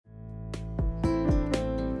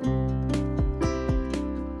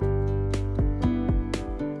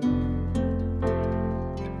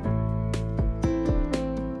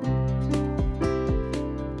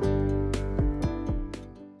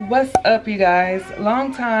What's up, you guys?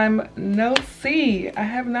 Long time no see. I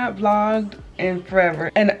have not vlogged in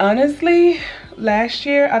forever, and honestly last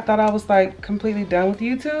year I thought I was like completely done with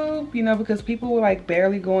YouTube, you know, because people were like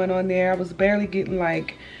barely going on there. I was barely getting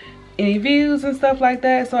like any views and stuff like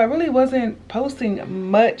that, so I really wasn't posting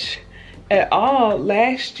much at all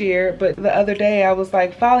last year. But the other day I was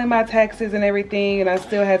like filing my taxes and everything, and I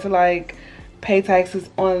still had to like pay taxes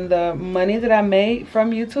on the money that I made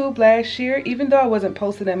from YouTube last year. Even though I wasn't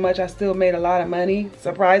posting that much, I still made a lot of money,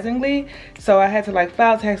 surprisingly. So I had to like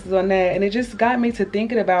file taxes on that, and it just got me to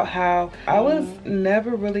thinking about how I was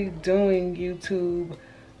never really doing YouTube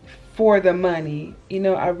for the money. You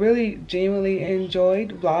know, I really genuinely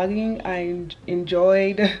enjoyed vlogging. I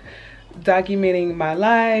enjoyed documenting my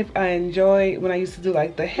life. I enjoyed when I used to do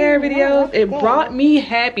like the hair videos. It brought me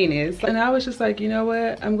happiness, and I was just like, you know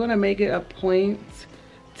what, I'm gonna make it a point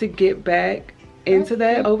to get back into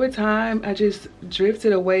that. Over time I just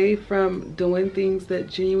drifted away from doing things that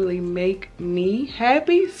genuinely make me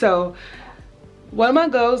happy. So one of my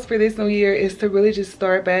goals for this new year is to really just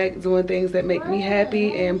start back doing things that make me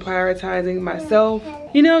happy and prioritizing myself,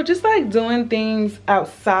 you know, just like doing things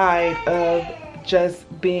outside of just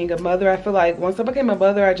being a mother. I feel like once I became a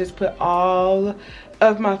mother, I just put all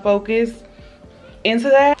of my focus into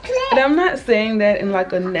that. And I'm not saying that in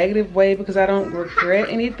like a negative way, because I don't regret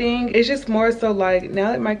anything. It's just more so like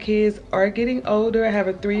now that my kids are getting older, I have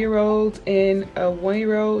a 3-year-old and a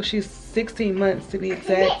 1-year-old. She's 16 months to be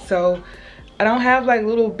exact. So I don't have like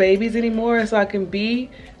little babies anymore, so I can be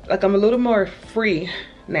like, I'm a little more free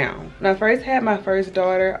now. When I first had my first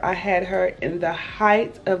daughter, I had her in the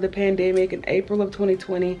height of the pandemic in April of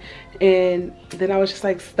 2020, and then I was just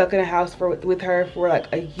like stuck in a house with her for like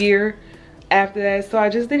a year after that. So I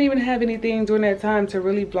just didn't even have anything during that time to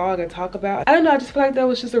really vlog and talk about. I don't know, I just feel like that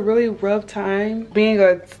was just a really rough time, being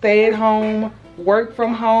a stay-at-home, work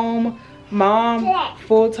from home mom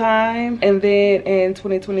full-time. And then in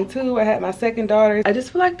 2022 I had my second daughter. I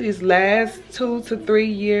just feel like these last 2 to 3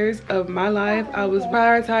 years of my life, I was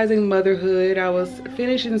prioritizing motherhood. I was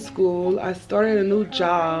finishing school. I started a new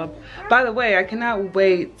job. By the way, I cannot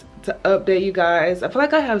wait to update you guys. I feel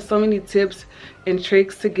like I have so many tips and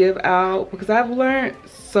tricks to give out because I've learned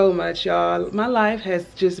so much, y'all. My life has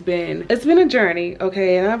just been, it's been a journey,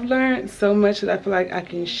 okay? And I've learned so much that I feel like I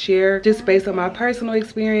can share just based on my personal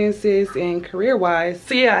experiences and career-wise.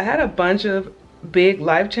 So yeah, I had a bunch of big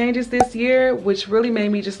life changes this year, which really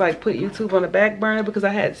made me just like put YouTube on the back burner because I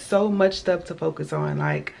had so much stuff to focus on.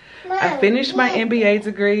 Like, I finished my MBA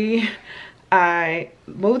degree. I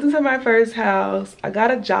moved into my first house. I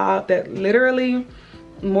got a job that literally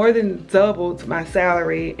more than doubled my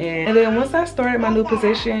salary, and then once I started my new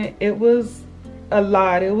position, it was a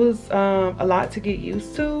lot. It was a lot to get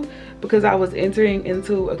used to because I was entering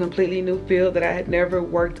into a completely new field that I had never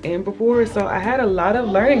worked in before. So I had a lot of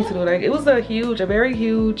learning to do. Like, it was a very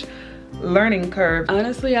huge learning curve.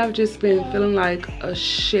 Honestly, I've just been feeling like a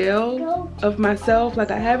shell of myself.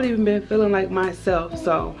 Like, I haven't even been feeling like myself.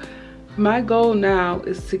 So my goal now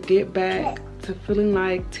is to get back to feeling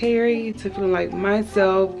like Terry, to feeling like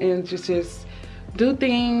myself, and just do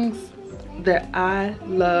things that I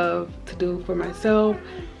love to do for myself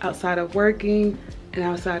outside of working and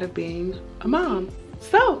outside of being a mom.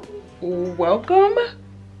 So welcome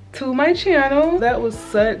to my channel. That was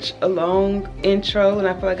such a long intro, and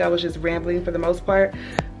I feel like I was just rambling for the most part.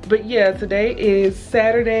 But yeah, today is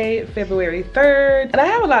Saturday, February 3rd, and I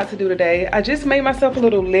have a lot to do today. I just made myself a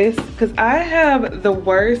little list because I have the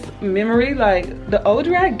worst memory. Like, the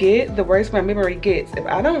older I get, the worse my memory gets. If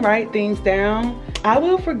I don't write things down, I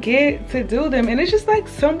will forget to do them, and it's just like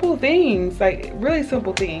simple things, like really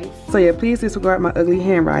simple things. So yeah, please disregard my ugly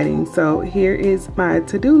handwriting. So here is my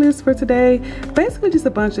to-do list for today. Basically just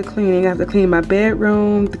a bunch of cleaning. I have to clean my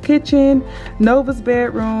bedroom, the kitchen, Nova's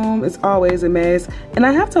bedroom. It's always a mess, and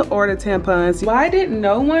I have to order tampons. Why didn't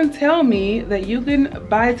no one tell me that you can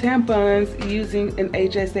buy tampons using an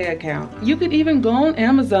HSA account? You could even go on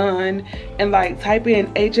Amazon and like type in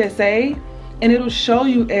HSA, and it'll show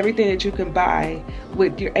you everything that you can buy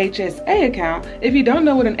with your HSA account. If you don't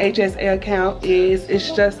know what an HSA account is,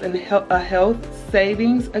 it's just a health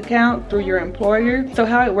savings account through your employer. So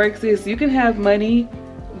how it works is you can have money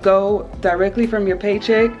go directly from your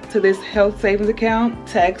paycheck to this health savings account,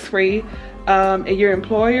 tax-free. And your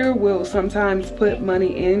employer will sometimes put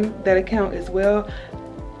money in that account as well.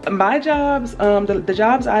 My jobs, the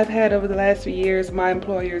jobs I've had over the last few years, my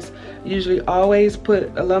employers usually always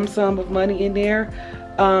put a lump sum of money in there.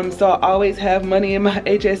 So I always have money in my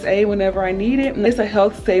HSA whenever I need it. And it's a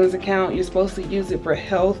health savings account. You're supposed to use it for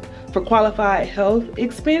qualified health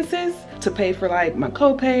expenses. to pay for like my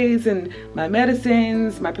co-pays and my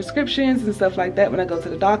medicines, my prescriptions and stuff like that when I go to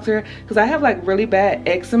the doctor, because I have like really bad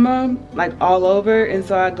eczema like all over, and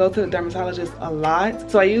so I go to the dermatologist a lot.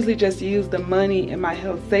 So I usually just use the money in my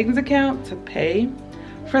health savings account to pay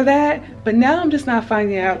for that. But now I'm just not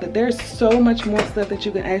finding out that there's so much more stuff that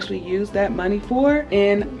you can actually use that money for.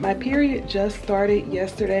 And my period just started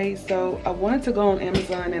yesterday, so I wanted to go on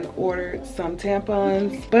Amazon and order some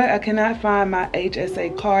tampons, but I cannot find my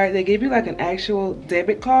HSA card. They give you like an actual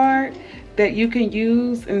debit card that you can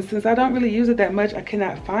use, and since I don't really use it that much, I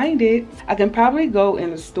cannot find it. I can probably go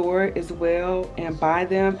in the store as well and buy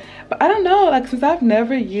them, but I don't know, like since I've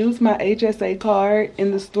never used my HSA card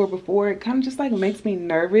in the store before, it kind of just like makes me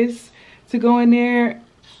nervous to go in there.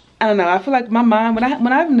 I don't know, I feel like my mind,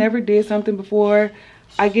 when I've never did something before,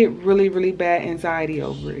 I get really bad anxiety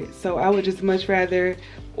over it. So I would just much rather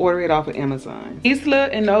order it off of Amazon. Isla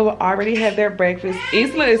and Nova already had their breakfast.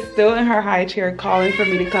 Isla is still in her high chair calling for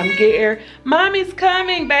me to come get her. Mommy's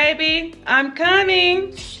coming, baby. I'm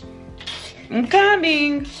coming. I'm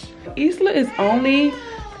coming. Isla is only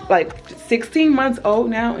like 16 months old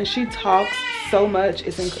now, and she talks so much.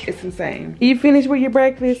 It's insane. Are you finished with your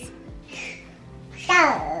breakfast?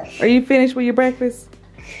 No. Are you finished with your breakfast?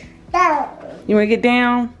 No. You want to get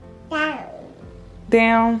down? No.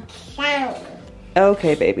 Down? No.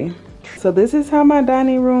 Okay, baby. So this is how my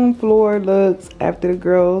dining room floor looks after the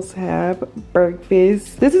girls have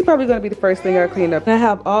breakfast. This is probably gonna be the first thing I clean up. And I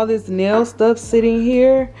have all this nail stuff sitting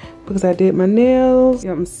here because I did my nails.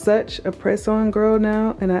 I'm such a press-on girl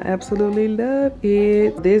now, and I absolutely love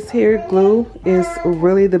it. This here glue is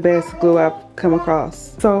really the best glue I've come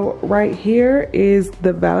across. So right here is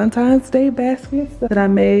the Valentine's Day baskets that I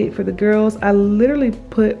made for the girls. I literally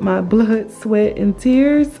put my blood, sweat, and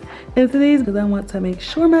tears into these because I want to make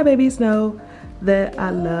sure my babies know that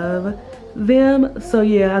I love them. So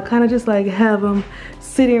yeah, I kind of just like have them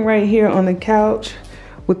sitting right here on the couch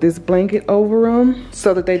with this blanket over them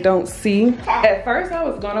so that they don't see. At first I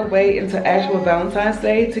was gonna wait until actual Valentine's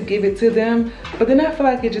Day to give it to them, but then I feel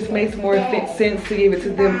like it just makes more sense to give it to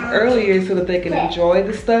them earlier so that they can enjoy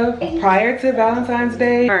the stuff prior to Valentine's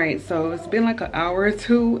Day. All right, so it's been like an hour or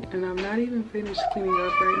two, and I'm not even finished cleaning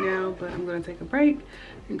up right now, but I'm gonna take a break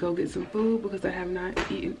and go get some food because I have not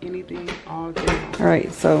eaten anything all day. All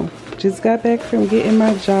right, so just got back from getting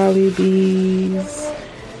my Jollibees.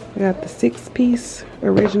 I got the 6-piece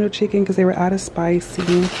original chicken because they were out of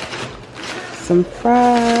spicy. Some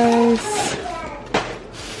fries.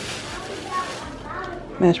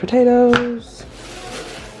 Mashed potatoes.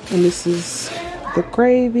 And this is the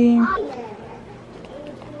gravy.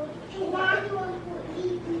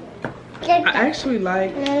 I actually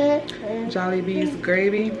like Jollibee's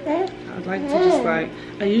gravy. I'd like to just like,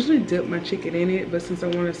 I usually dip my chicken in it, but since I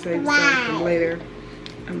want to save some for later,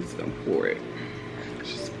 I'm just gonna pour it.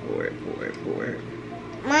 Just pour it.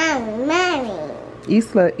 Mommy.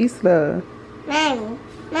 Isla. Mommy.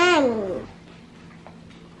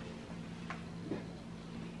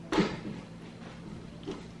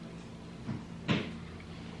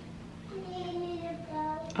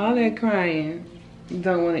 All that crying, you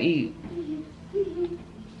don't want to eat.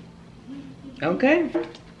 Okay.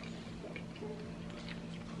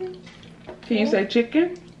 Can you say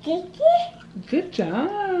chicken? Chicken? Good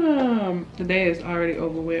job. The day is already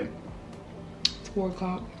over with. It's 4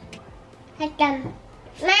 o'clock. Mommy.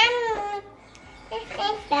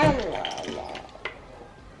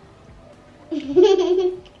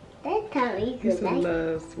 That's how Issa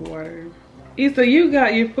loves water. Issa, you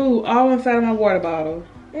got your food all inside of my water bottle.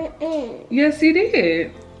 Yes, you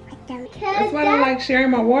did. That's why I don't like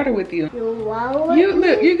sharing my water with you. You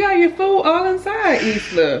look, you got your food all inside,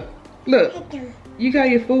 Isla. Look, you got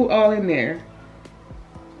your food all in there.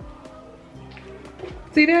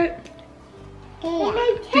 See that? Do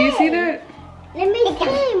you see that? Let me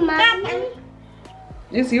see, Mommy.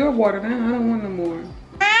 It's your water now. I don't want no more.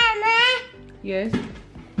 Mama. Yes.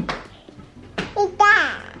 It's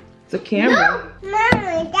that. It's a camera.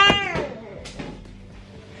 Mommy, down.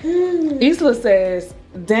 Isla says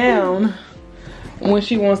down when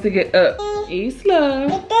she wants to get up. Isla.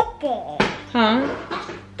 Huh?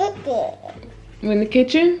 In the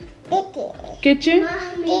kitchen? Kitchen?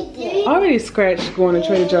 I already scratched going to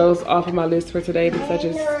Trader Joe's off of my list for today because I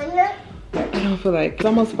don't feel like it's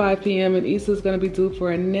almost 5 p.m. and Issa's gonna be due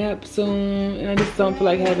for a nap soon, and I just don't feel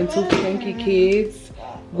like having 2 cranky kids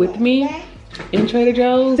with me in Trader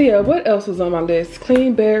Joe's. So yeah, what else was on my list?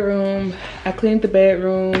 Clean bedroom. I cleaned the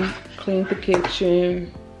bedroom, cleaned the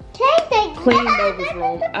kitchen, clean Nova's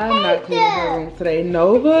room. I'm not cleaning her room today.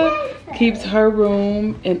 Nova keeps her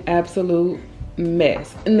room in absolute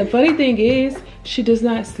mess. And the funny thing is, she does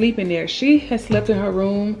not sleep in there. She has slept in her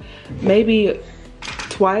room maybe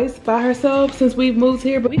twice by herself since we've moved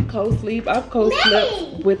here, but we co-sleep. I've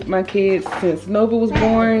co-slept with my kids since Nova was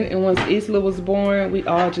born, and once Isla was born, we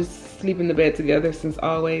all just sleep in the bed together since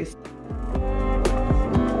always.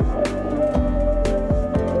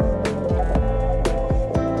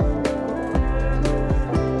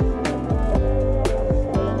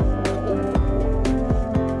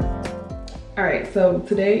 Alright, so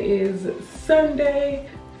today is Sunday,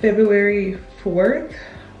 February 4th.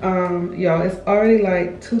 Y'all, it's already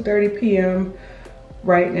like 2:30 p.m.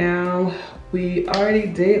 right now. We already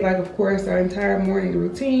did, like, of course, our entire morning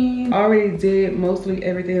routine. Already did mostly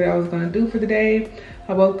everything that I was gonna do for the day.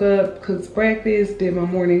 I woke up, cooked breakfast, did my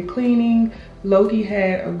morning cleaning. Loki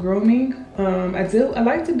had a grooming. I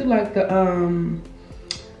like to do like the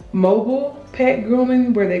mobile pet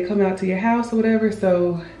grooming where they come out to your house or whatever.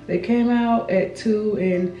 So they came out at 2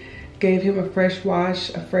 and gave him a fresh wash,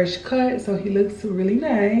 a fresh cut, so he looks really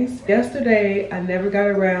nice. Yesterday, I never got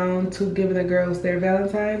around to giving the girls their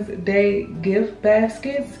Valentine's Day gift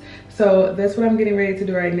baskets. So that's what I'm getting ready to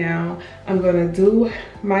do right now. I'm gonna do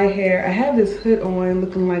my hair. I have this hood on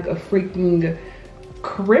looking like a freaking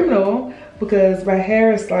criminal because my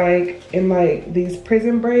hair is like in like these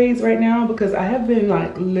prison braids right now because I have been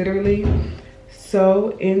like literally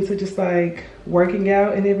so into just like working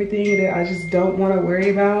out and everything that I just don't want to worry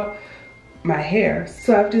about my hair.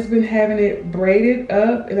 So I've just been having it braided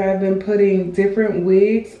up, and I've been putting different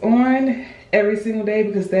wigs on every single day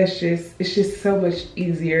because it's just so much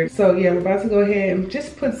easier. So yeah, I'm about to go ahead and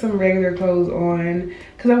just put some regular clothes on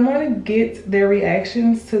because I want to get their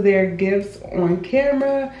reactions to their gifts on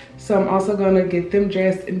camera. So I'm also going to get them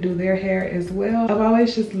dressed and do their hair as well. I've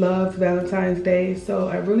always just loved Valentine's Day, so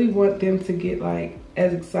I really want them to get like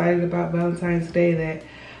as excited about Valentine's Day that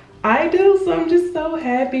I do. So I'm just so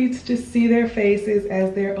happy to just see their faces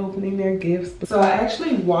as they're opening their gifts. So I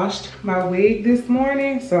actually washed my wig this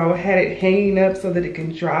morning, so I had it hanging up so that it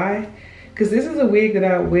can dry, because this is a wig that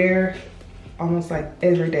I wear almost like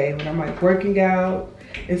every day when I'm like working out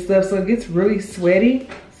and stuff, so it gets really sweaty.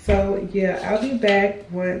 So yeah, I'll be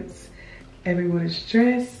back once everyone is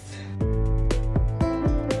dressed.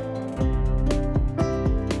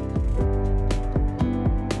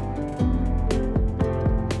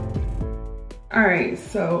 All right,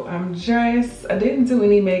 so I'm dressed. I didn't do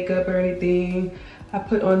any makeup or anything. I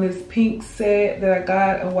put on this pink set that I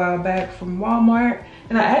got a while back from Walmart,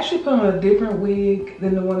 and I actually put on a different wig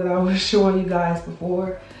than the one that I was showing you guys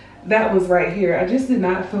before. That was right here. I just did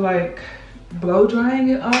not feel like blow drying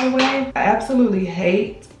it all the way. I absolutely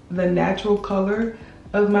hate the natural color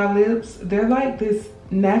of my lips. They're like this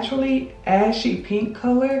naturally ashy pink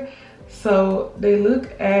color, so they look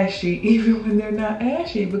ashy even when they're not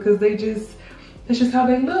ashy because it's just how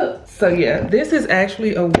they look. So yeah, this is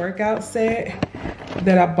actually a workout set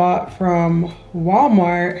that I bought from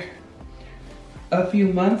Walmart a few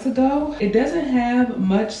months ago. It doesn't have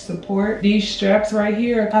much support. These straps right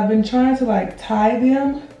here, I've been trying to like tie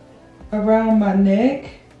them around my neck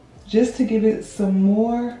just to give it some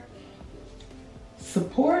more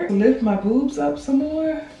support, lift my boobs up some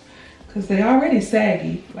more, because they already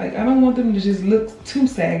saggy. Like, I don't want them to just look too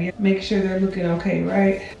saggy. Make sure they're looking okay,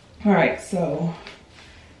 right? All right, so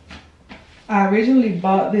I originally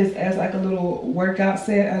bought this as like a little workout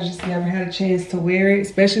set. I just never had a chance to wear it,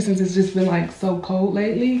 especially since it's just been like so cold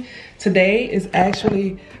lately. Today is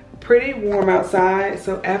actually pretty warm outside,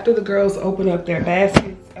 so after the girls open up their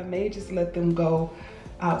baskets, I may just let them go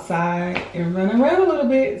outside and run around a little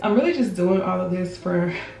bit. I'm really just doing all of this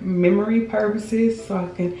for memory purposes, so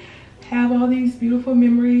I can have all these beautiful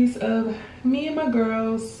memories of me and my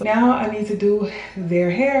girls. Now I need to do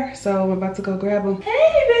their hair, so I'm about to go grab them.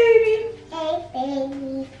 Hey baby! Hey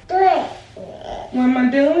baby, do it. What am I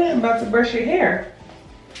doing? I'm about to brush your hair.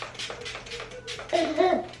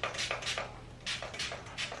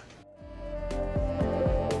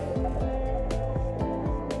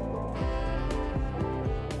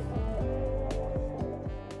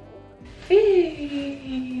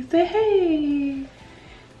 Hey, say hey.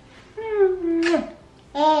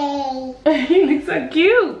 Hey. You look so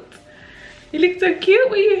cute. You look so cute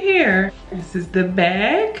with your hair. This is the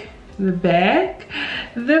back, the back,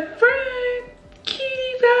 the front.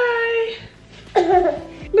 Kitty pie.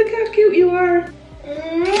 Look how cute you are.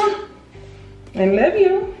 I love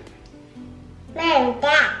you.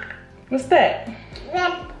 What's that?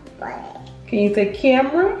 Can you say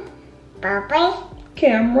camera?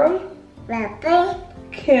 Camera.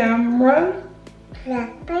 Camera.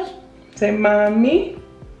 Say mommy.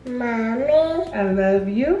 Mommy. I love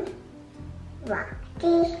you.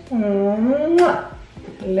 Mwah.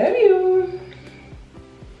 Love you.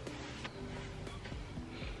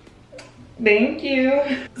 Thank you.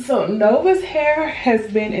 So Nova's hair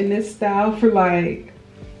has been in this style for like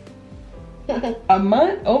a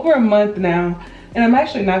month, over a month now. And I'm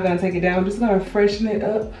actually not gonna take it down. I'm just gonna freshen it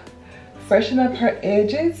up. Freshen up her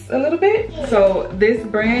edges a little bit. So this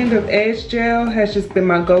brand of edge gel has just been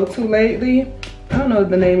my go-to lately. I don't know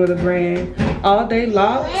the name of the brand. All Day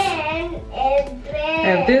Locks. I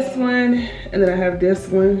have this one and then I have this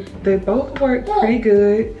one. They both work pretty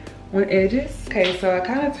good on edges. Okay, so I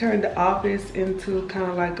kind of turned the office into kind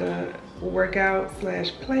of like a workout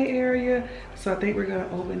slash play area. So I think we're gonna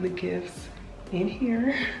open the gifts in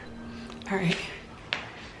here. All right.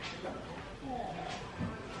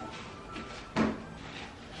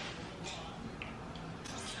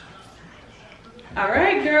 All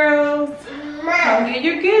right, girls, come get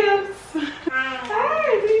your gifts.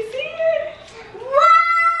 Hi, do you see it?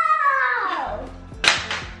 Wow!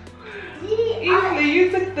 Easily,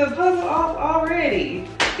 you took the puzzle off already.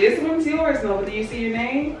 This one's yours, Nova. Do you see your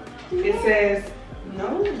name? It says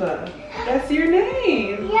Nova. That's your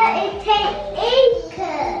name. Yeah, it takes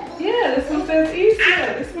acre. Yeah, this one says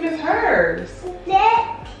Issa. This one is hers.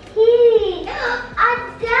 That he. I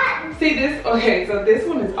got. See this? Okay, so this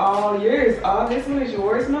one is all yours. All this one is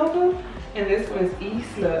yours, Nova, and this one is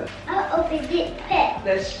Isla. I'll open it first.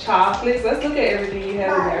 That's chocolates. Let's look at everything you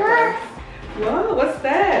have in there first. Whoa, what's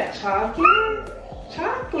that? Chocolate?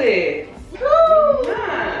 Chocolate. Cool.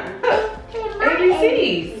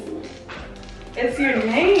 ABCs. It's your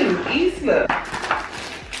name, Isla.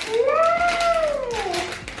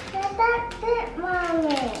 No, that's it,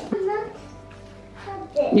 Mommy.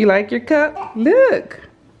 You like your cup? Look.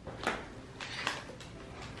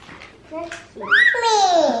 Mommy.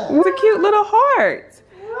 It's a cute little heart.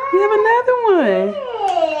 You have another one.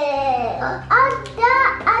 I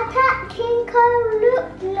got King Kong lip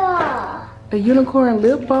gloss. A unicorn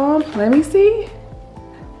lip balm. Let me see.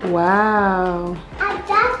 Wow. I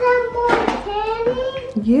got some more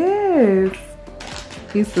candy. Yes.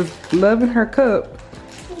 Issa's loving her cup.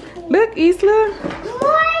 Look, Isla.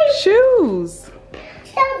 More Shoes.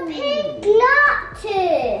 some pink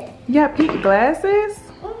glasses. You got pink glasses?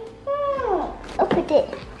 Open it.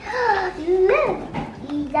 Look,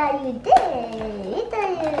 that you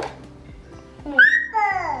did.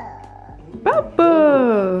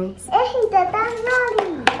 Bubbles.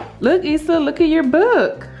 Look, Issa, look at your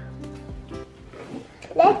book.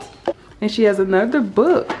 Let's. And she has another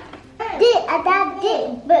book.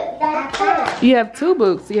 You have two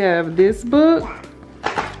books. You have this book,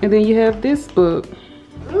 and then you have this book.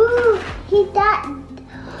 Ooh, he got.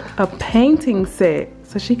 A painting set,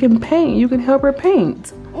 so she can paint. You can help her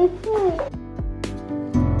paint.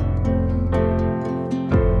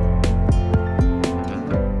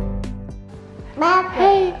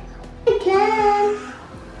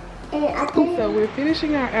 So we're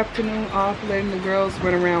finishing our afternoon off, letting the girls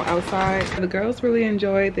run around outside. The girls really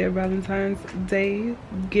enjoyed their Valentine's Day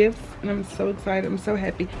gifts, and I'm so excited. I'm so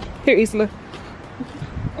happy. Here, Isla.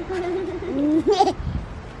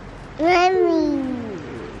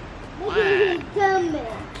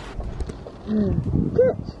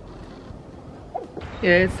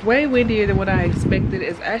 Yeah, it's way windier than what I expected.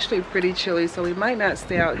 It's actually pretty chilly, so we might not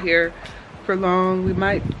stay out here for long. We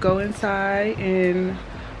might go inside and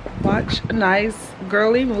watch a nice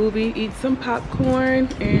girly movie, eat some popcorn,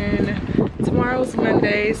 and tomorrow's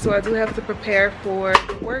Monday, so I do have to prepare for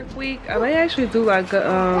the work week. I may actually do like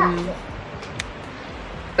a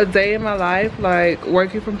day in my life, like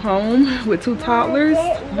working from home with two toddlers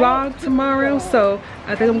vlog tomorrow. So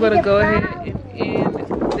I think I'm gonna go ahead and end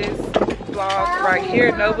this vlog right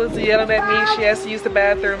here. Nova's yelling at me, she has to use the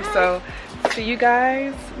bathroom, so see you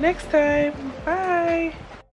guys next time. Bye.